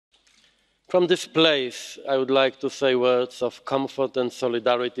From this place, I would like to say words of comfort and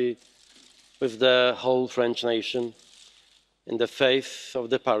solidarity with the whole French nation in the face of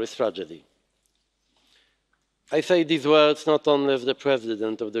the Paris tragedy. I say these words not only as the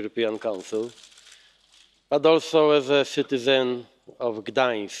President of the European Council, but also as a citizen of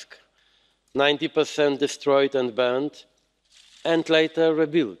Gdańsk, 90% destroyed and burned, and later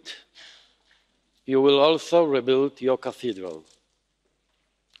rebuilt. You will also rebuild your cathedral.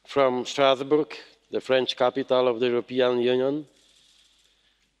 From Strasbourg, the French capital of the European Union,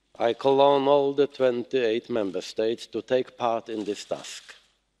 I call on all the 28 member states to take part in this task.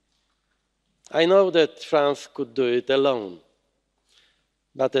 I know that France could do it alone,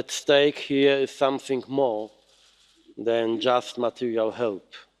 but at stake here is something more than just material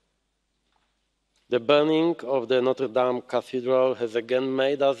help. The burning of the Notre Dame Cathedral has again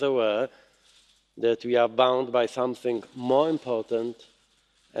made us aware that we are bound by something more important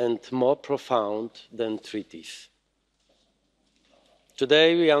and more profound than treaties.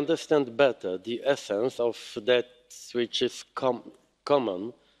 Today we understand better the essence of that which is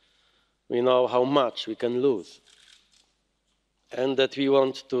common. We know how much we can lose, and that we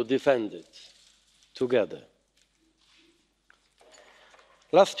want to defend it together.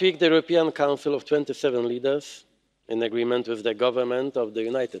 Last week, the European Council of 27 leaders, in agreement with the government of the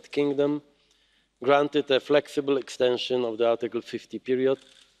United Kingdom, granted a flexible extension of the Article 50 period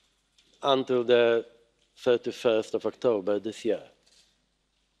until the 31st of October this year.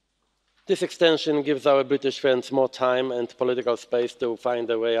 This extension gives our British friends more time and political space to find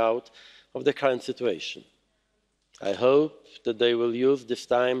a way out of the current situation. I hope that they will use this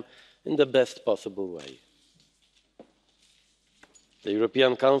time in the best possible way. The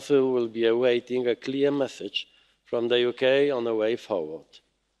European Council will be awaiting a clear message from the UK on a way forward.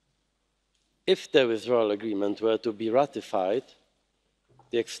 If the withdrawal agreement were to be ratified,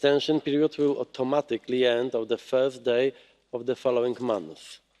 the extension period will automatically end on the first day of the following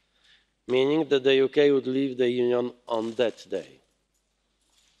month, meaning that the UK would leave the Union on that day.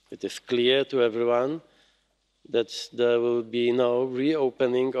 It is clear to everyone that there will be no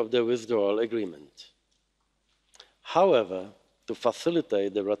reopening of the withdrawal agreement. However, to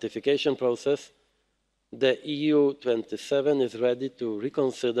facilitate the ratification process, the EU27 is ready to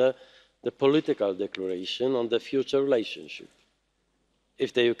reconsider the political declaration on the future relationship,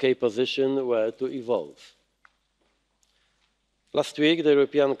 if the UK position were to evolve. Last week, the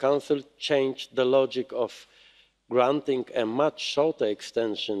European Council changed the logic of granting a much shorter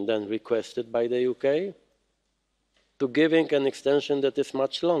extension than requested by the UK to giving an extension that is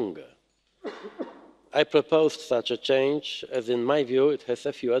much longer. I proposed such a change as, in my view, it has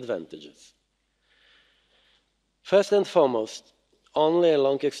a few advantages. First and foremost, only a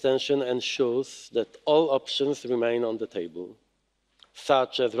long extension ensures that all options remain on the table,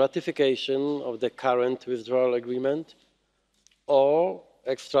 such as ratification of the current withdrawal agreement or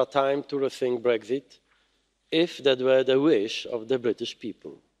extra time to rethink Brexit, if that were the wish of the British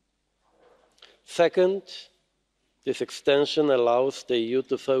people. Second, this extension allows the EU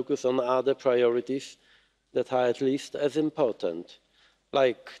to focus on other priorities that are at least as important,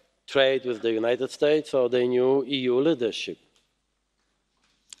 like trade with the United States or the new EU leadership.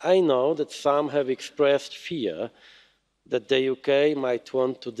 I know that some have expressed fear that the UK might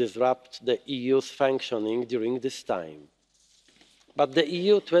want to disrupt the EU's functioning during this time. But the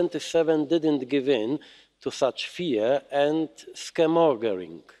EU27 didn't give in to such fear and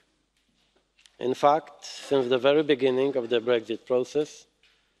scaremongering. In fact, since the very beginning of the Brexit process,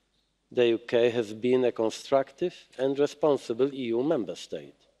 the UK has been a constructive and responsible EU member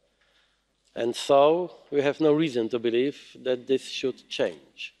state. And so we have no reason to believe that this should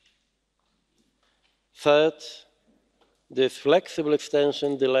change. Third, this flexible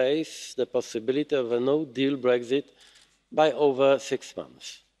extension delays the possibility of a no-deal Brexit by over 6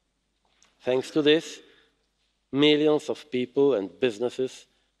 months. Thanks to this, millions of people and businesses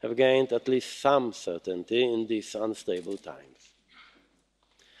have gained at least some certainty in these unstable times.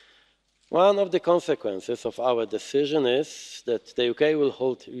 One of the consequences of our decision is that the UK will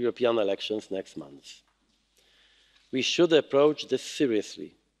hold European elections next month. We should approach this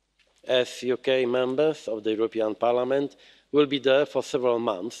seriously, as UK members of the European Parliament will be there for several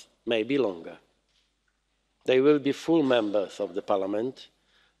months, maybe longer. They will be full members of the Parliament,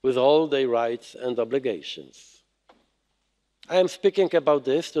 with all their rights and obligations. I am speaking about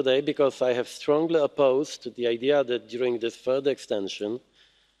this today because I have strongly opposed the idea that during this further extension,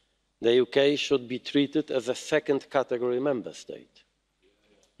 the UK should be treated as a second-category member state.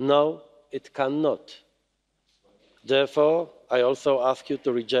 No, it cannot. Therefore, I also ask you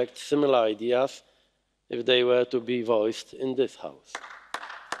to reject similar ideas if they were to be voiced in this House.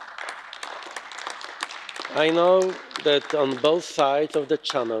 I know that on both sides of the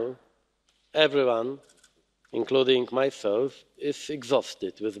Channel, everyone, including myself, is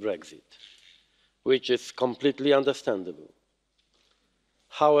exhausted with Brexit, which is completely understandable.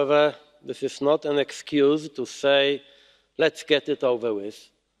 However, this is not an excuse to say, let's get it over with,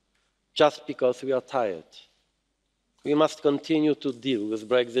 just because we are tired. We must continue to deal with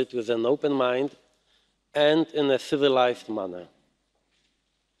Brexit with an open mind and in a civilised manner.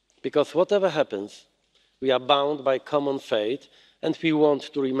 Because whatever happens, we are bound by common fate and we want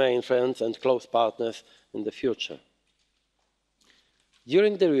to remain friends and close partners in the future.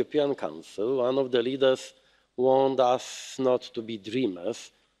 During the European Council, one of the leaders warned us not to be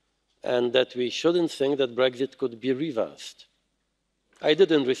dreamers and that we shouldn't think that Brexit could be reversed. I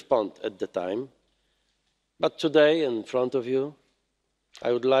didn't respond at the time, but today, in front of you,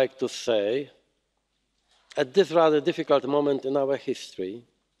 I would like to say, at this rather difficult moment in our history,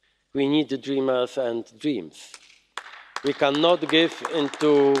 we need dreamers and dreams. We cannot give in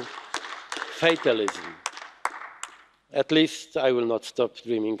to fatalism. At least I will not stop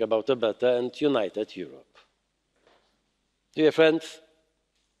dreaming about a better and united Europe. Dear friends,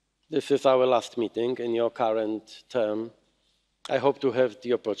 this is our last meeting in your current term. I hope to have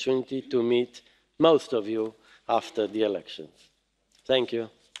the opportunity to meet most of you after the elections. Thank you.